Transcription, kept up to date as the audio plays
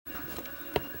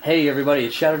Hey everybody,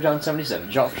 it's ShadowJohn77,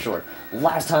 John for short.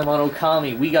 Last time on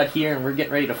Okami, we got here and we're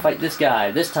getting ready to fight this guy.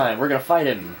 This time, we're gonna fight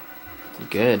him.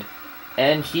 Good.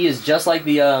 And he is just like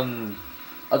the,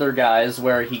 other guys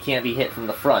where he can't be hit from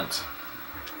the front.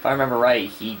 If I remember right,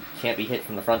 he can't be hit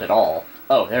from the front at all.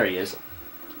 Oh, there he is.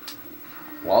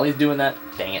 While he's doing that,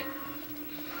 dang it.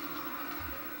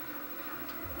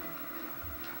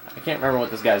 I can't remember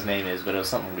what this guy's name is, but it was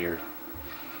something weird.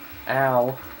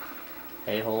 Ow.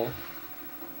 A-hole.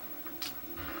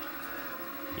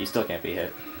 He still can't be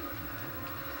hit.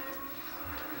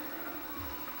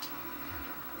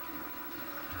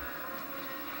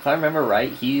 If I remember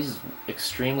right, he's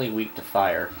extremely weak to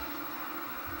fire.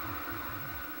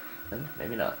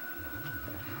 Maybe not.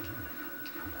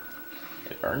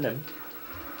 It burned him.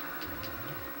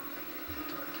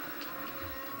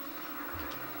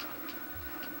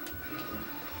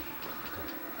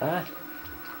 Ah.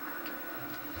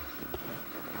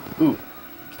 Ooh.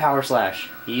 Power Slash.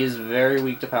 He is very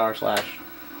weak to Power Slash.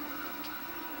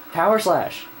 Power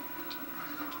Slash!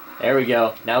 There we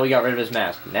go. Now we got rid of his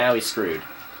mask. Now he's screwed.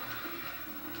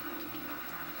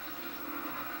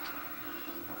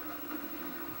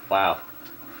 Wow.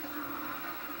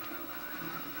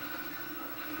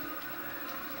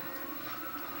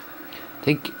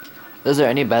 Is there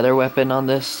any better weapon on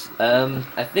this?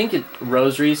 I think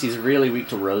rosaries. He's really weak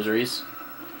to rosaries.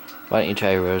 Why don't you try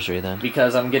a rosary then?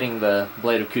 Because I'm getting the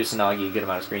Blade of Kusanagi a good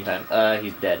amount of screen time.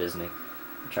 He's dead, isn't he?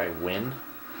 Try Wind.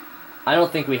 I don't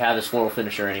think we have his floral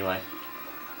finisher anyway.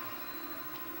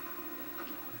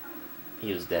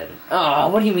 He was dead. Oh,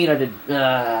 what do you mean I did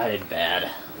bad?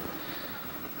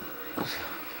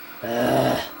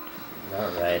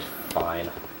 Alright, fine.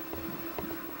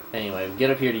 Anyway, we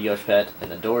get up here to Yoshpet, and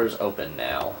the door's open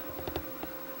now.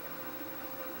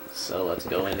 So let's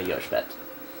go into Yoshpet.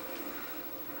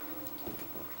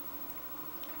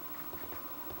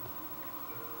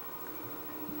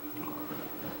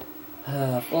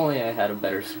 If only I had a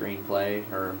better screenplay,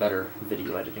 or a better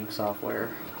video editing software.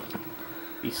 It'd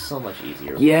be so much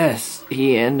easier. Yes,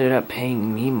 he ended up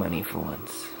paying me money for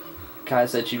once. Kai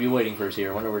said she'd be waiting for us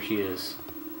here. I wonder where she is.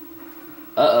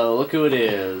 Uh-oh, look who it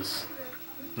is.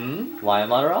 Why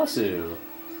Amaterasu?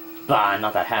 Bah,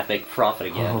 not that half-baked prophet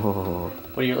again. Oh.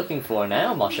 What are you looking for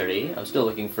now, ma chérie? I'm still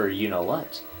looking for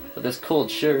you-know-what. But this cold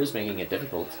sure is making it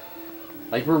difficult.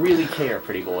 Like, we really care,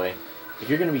 pretty boy. If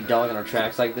you're gonna be dogging our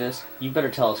tracks like this, you better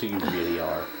tell us who you really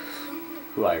are.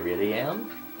 Who I really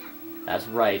am? That's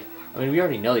right. I mean, we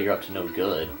already know that you're up to no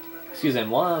good.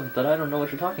 Excusez-moi, but I don't know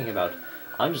what you're talking about.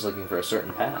 I'm just looking for a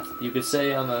certain path. You could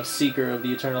say I'm a seeker of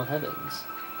the eternal heavens.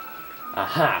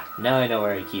 Aha! Now I know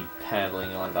where you keep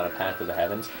paddling on about a path to the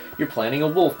heavens. You're planning a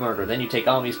wolf murder, then you take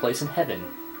Ami's place in heaven.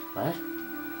 What?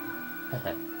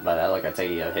 By that look, I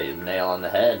take you hit the nail on the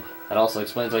head. That also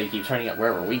explains why you keep turning up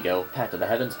wherever we go. Path to the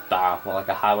heavens? Bah, more like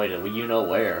a highway to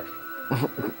you-know-where.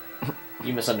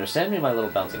 You misunderstand me, my little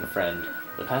bouncing friend.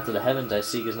 The path to the heavens I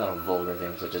seek is not a vulgar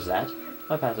thing such as that.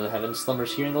 My path to the heavens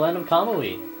slumbers here in the land of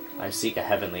Kamui. I seek a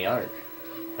heavenly ark.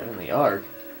 Heavenly ark?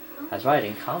 That's right,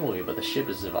 in Kamui, but the ship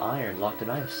is of iron, locked in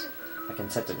ice. I can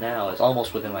sense it now, it's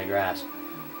almost within my grasp.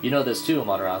 You know this too,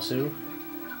 Amaterasu.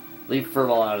 Leave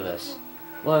Furball out of this.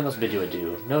 Well, I must bid you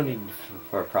adieu. No need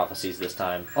for prophecies this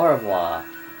time. Au revoir.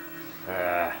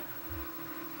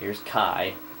 Here's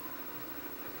Kai.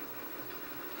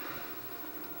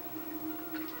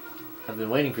 I've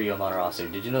been waiting for you,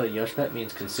 Amaterasu. Did you know that Yoshpet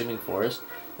means consuming forest?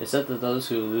 It's said that those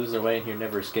who lose their way in here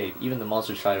never escape. Even the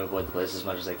monsters try to avoid the place as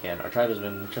much as they can. Our tribe has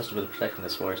been entrusted with protecting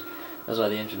this forest. That's why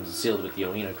the entrance is sealed with the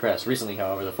Oina crest. Recently,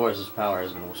 however, the forest's power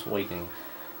has been awakening.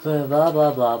 So, blah,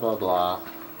 blah, blah, blah, blah.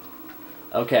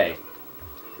 Okay.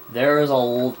 There is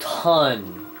a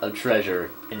ton of treasure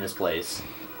in this place.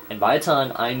 And by a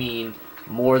ton, I mean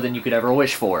more than you could ever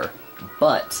wish for.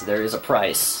 But there is a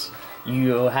price.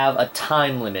 You have a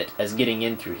time limit as getting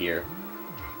in through here.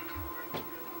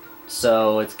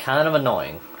 So it's kind of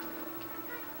annoying.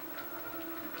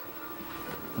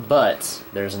 But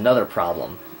there's another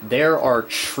problem. There are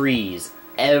trees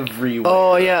everywhere.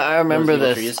 Oh yeah, I remember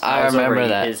this. Trees. I remember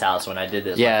that. At his house when I did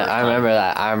this. Yeah, I remember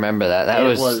that. I remember that. That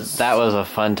was a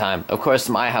fun time. Of course,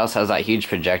 my house has that huge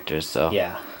projector, so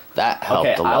yeah, that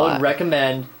helped a lot. I would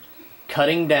recommend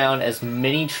cutting down as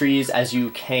many trees as you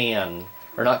can,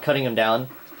 or not cutting them down.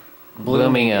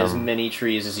 Blooming as many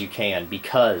trees as you can,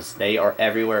 because they are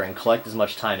everywhere, and collect as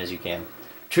much time as you can.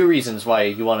 2 reasons why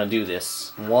you want to do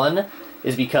this. 1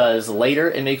 is because later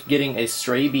it makes getting a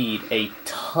stray bead a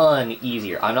ton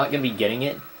easier. I'm not going to be getting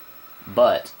it,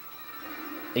 but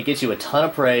it gets you a ton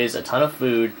of praise, a ton of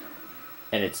food,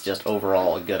 and it's just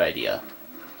overall a good idea.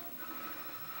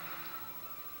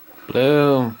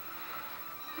 Bloom.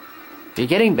 You're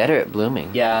getting better at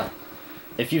blooming. Yeah.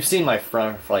 If you've seen my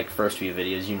first few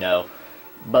videos, you know.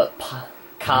 But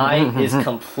Kai is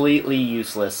completely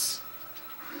useless.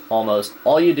 Almost.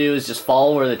 All you do is just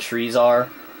follow where the trees are,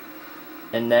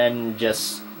 and then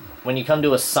just, when you come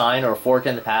to a sign or a fork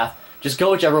in the path, just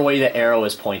go whichever way the arrow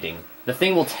is pointing. The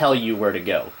thing will tell you where to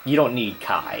go. You don't need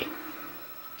Kai.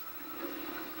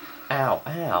 Ow,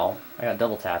 ow. I got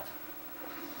double tapped.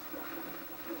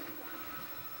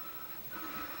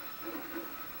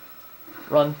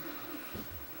 Run.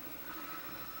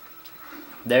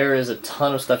 There is a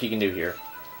ton of stuff you can do here.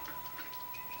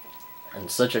 In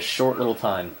such a short little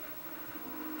time.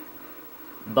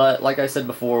 But, like I said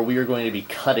before, we are going to be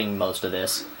cutting most of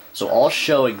this. So I'll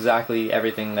show exactly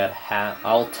everything that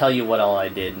I'll tell you what all I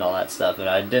did and all that stuff.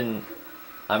 And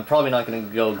I'm probably not going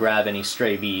to go grab any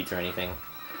stray beads or anything.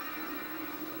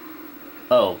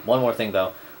 Oh, one more thing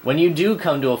though. When you do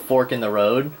come to a fork in the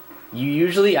road, you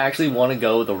usually actually want to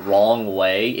go the wrong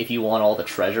way if you want all the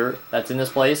treasure that's in this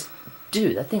place.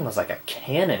 Dude, that thing was like a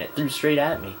cannon. It threw straight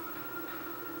at me.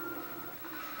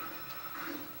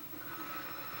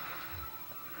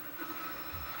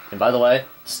 And by the way,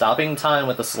 stopping time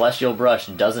with the Celestial Brush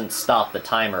doesn't stop the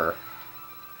timer.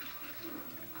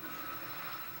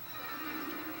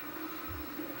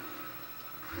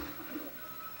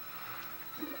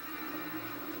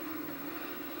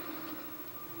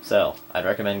 So, I'd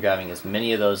recommend grabbing as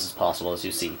many of those as possible as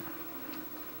you see.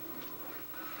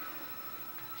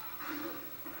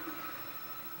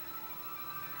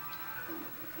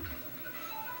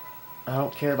 I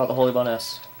don't care about the Holy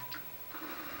Bonus.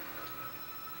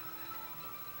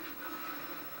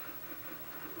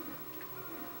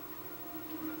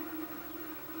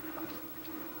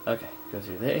 Okay, go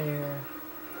through there.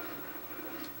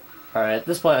 Alright, at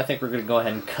this point I think we're going to go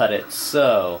ahead and cut it,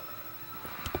 so...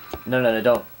 No,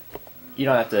 don't. You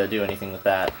don't have to do anything with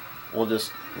that. We'll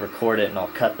just record it and I'll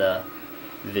cut the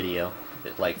video,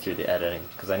 through the editing,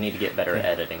 because I need to get better at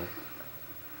editing.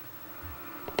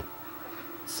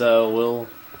 So, we'll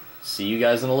see you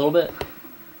guys in a little bit.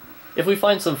 If we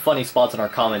find some funny spots in our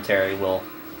commentary, we'll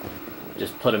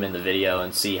just put them in the video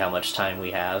and see how much time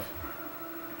we have.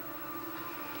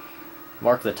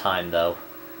 Mark the time, though.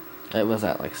 It was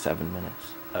at like 7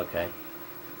 minutes. Okay.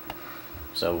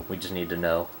 So, we just need to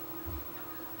know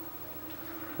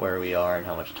where we are and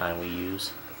how much time we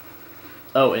use.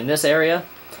 Oh, in this area,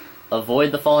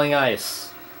 avoid the falling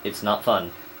ice. It's not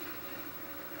fun.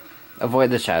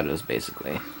 Avoid the shadows,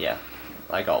 basically. Yeah,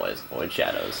 like always, avoid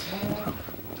shadows.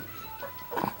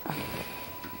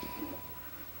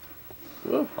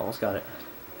 Whoa, almost got it.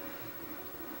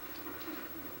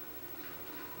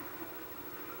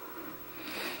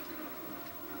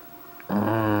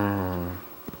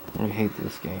 I hate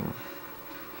this game.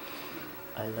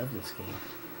 I love this game.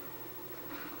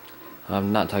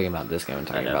 I'm not talking about this game, I'm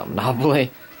talking about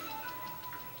Monopoly.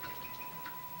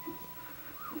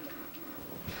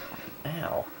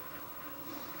 Ow.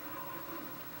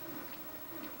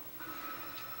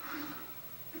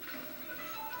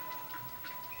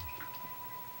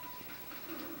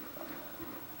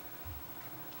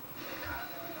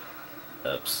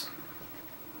 Oops.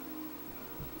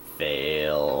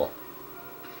 Fail.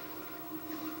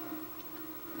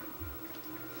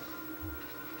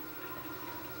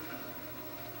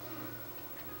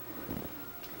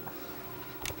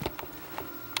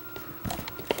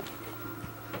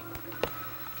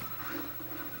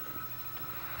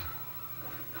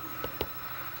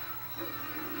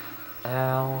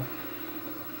 Ow.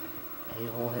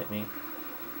 A-hole hit me.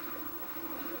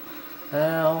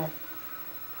 Ow.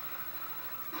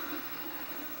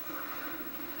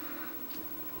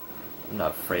 I'm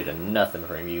not afraid of nothing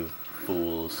from you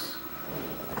fools.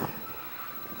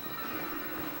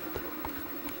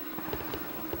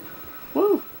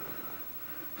 Woo!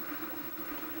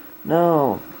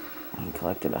 No! He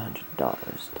collected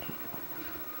 $100.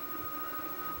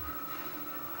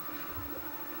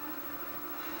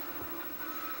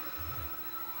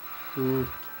 Ooh.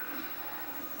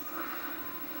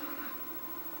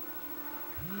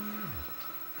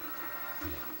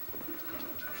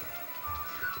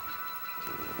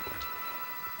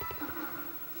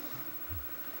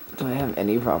 Do I have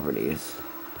any properties?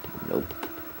 Nope.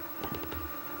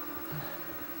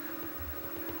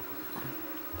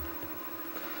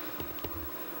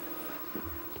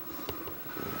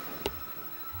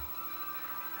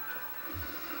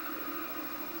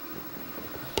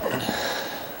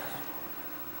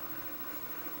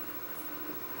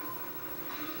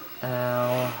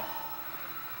 Ow.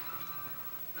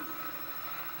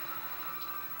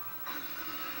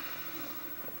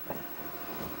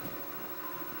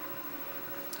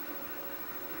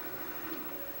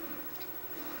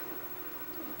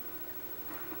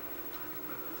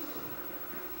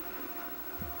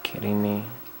 kidding me?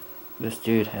 This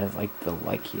dude has like the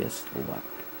luckiest luck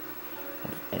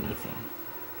of anything.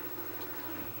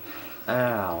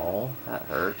 Ow, that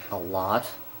hurt a lot.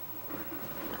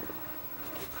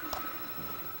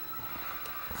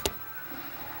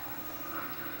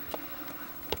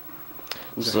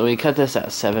 So we cut this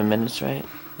at 7 minutes, right?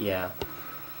 Yeah.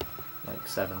 Like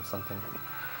 7 something.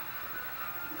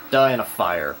 Die in a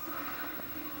fire.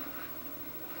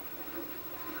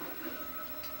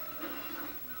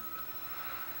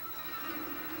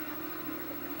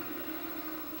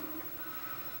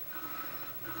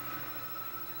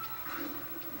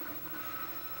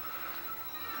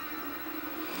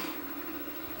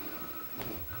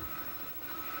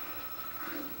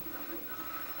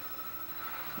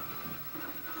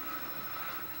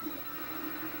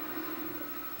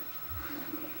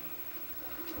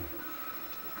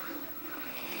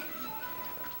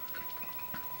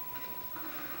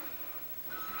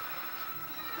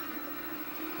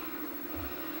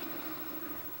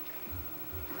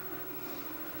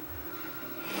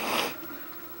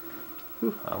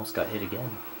 Whew, I almost got hit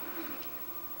again.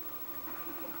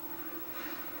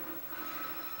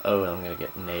 Oh, I'm gonna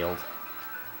get nailed.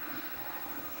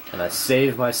 And I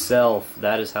saved myself.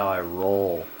 That is how I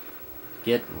roll.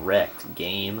 Get wrecked,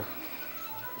 game.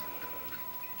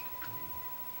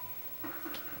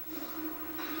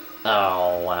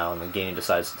 Oh, wow, and the game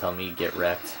decides to tell me get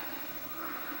wrecked.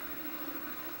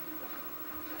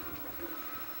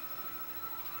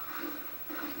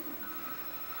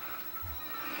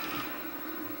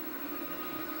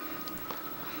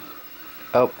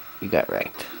 Oh, you got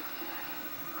wrecked.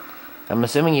 I'm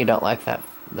assuming you don't like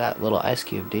that little ice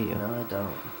cube, do you? No, I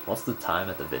don't. What's the time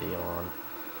at the video on?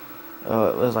 Oh,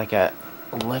 it was like at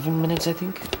 11 minutes, I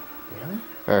think. Really?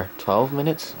 Or 12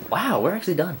 minutes. Wow, we're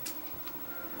actually done.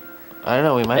 I don't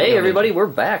know, we might Hey everybody, we're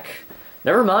back.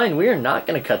 Never mind, we are not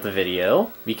going to cut the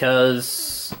video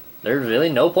because there's really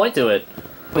no point to it.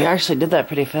 We actually did that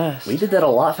pretty fast. We did that a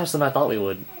lot faster than I thought we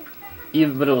would.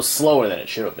 But it was slower than it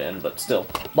should have been, but still.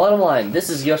 Bottom line, this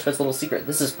is Yoshpet's little secret.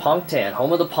 This is Pongtan,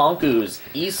 home of the Ponkus.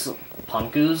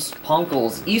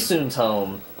 Ponkles, Isun's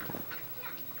home.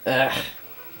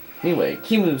 Anyway,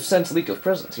 Kimu sends Liko's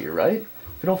presence here, right?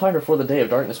 If we don't find her before the day of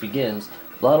darkness begins,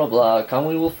 blah blah blah,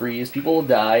 Kamui will freeze, people will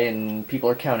die, and people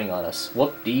are counting on us.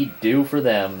 Whoop-dee-doo for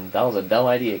them. That was a dumb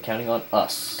idea, counting on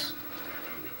us.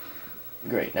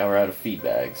 Great, now we're out of feed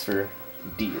bags for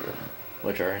deer,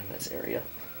 which are in this area.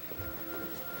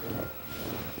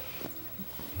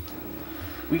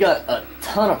 We got a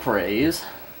ton of praise.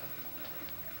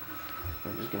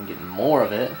 We're just gonna get more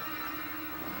of it.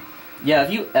 Yeah,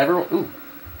 if you ever... Ooh.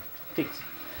 Pigs.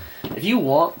 If you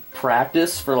want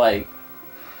practice for, like,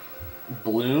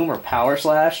 Bloom or Power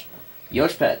Slash,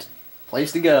 Yoshpet.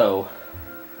 Place to go.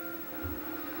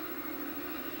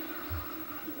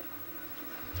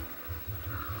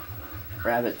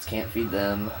 Rabbits, can't feed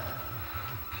them.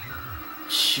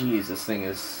 Jeez, this thing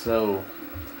is so,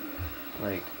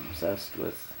 like, obsessed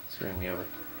with screwing me over.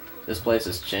 This place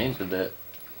has changed a bit.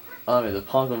 I mean, the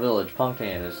Ponko Village,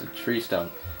 Pongtan, is a tree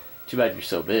stump. Too bad you're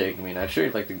so big. I mean, I'm sure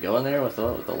you'd like to go in there with the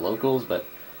locals, but...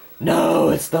 No,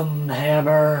 it's the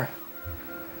hammer!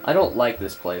 I don't like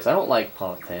this place. I don't like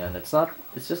Pongtan.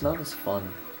 It's just not as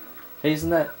fun. Hey, isn't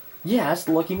that... Yeah, that's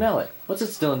the Lucky Mallet. What's it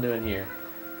still doing here?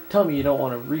 Tell me you don't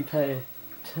want to repay...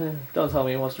 Don't tell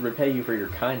me it wants to repay you for your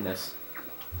kindness.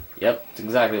 Yep, it's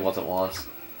exactly what it wants.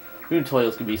 Who knew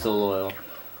toilets could be so loyal?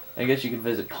 I guess you could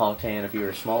visit Pongtan if you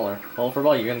were smaller. Well, for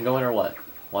what, you're gonna go in or what?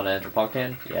 Want to enter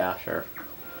Pongtan? Yeah, sure.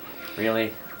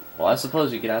 Really? Well, I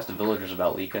suppose you could ask the villagers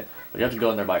about Lika, but you have to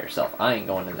go in there by yourself. I ain't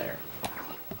going in there.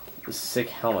 This sick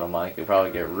helmet of mine could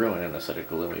probably get ruined in such a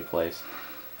gloomy place.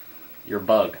 You're a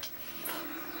bug.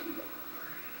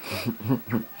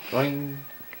 Boing.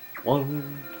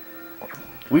 Boing.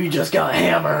 We just got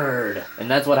hammered! And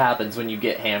that's what happens when you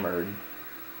get hammered.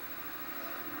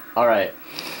 Alright,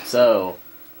 so,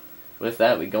 with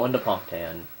that we go into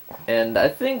Pongtan. And I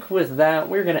think with that,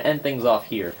 we're going to end things off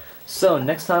here. So,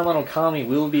 next time on Okami,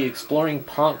 we will be exploring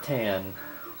Pongtan.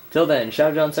 Till then,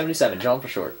 Shout John 77, John for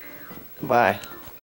short. Bye.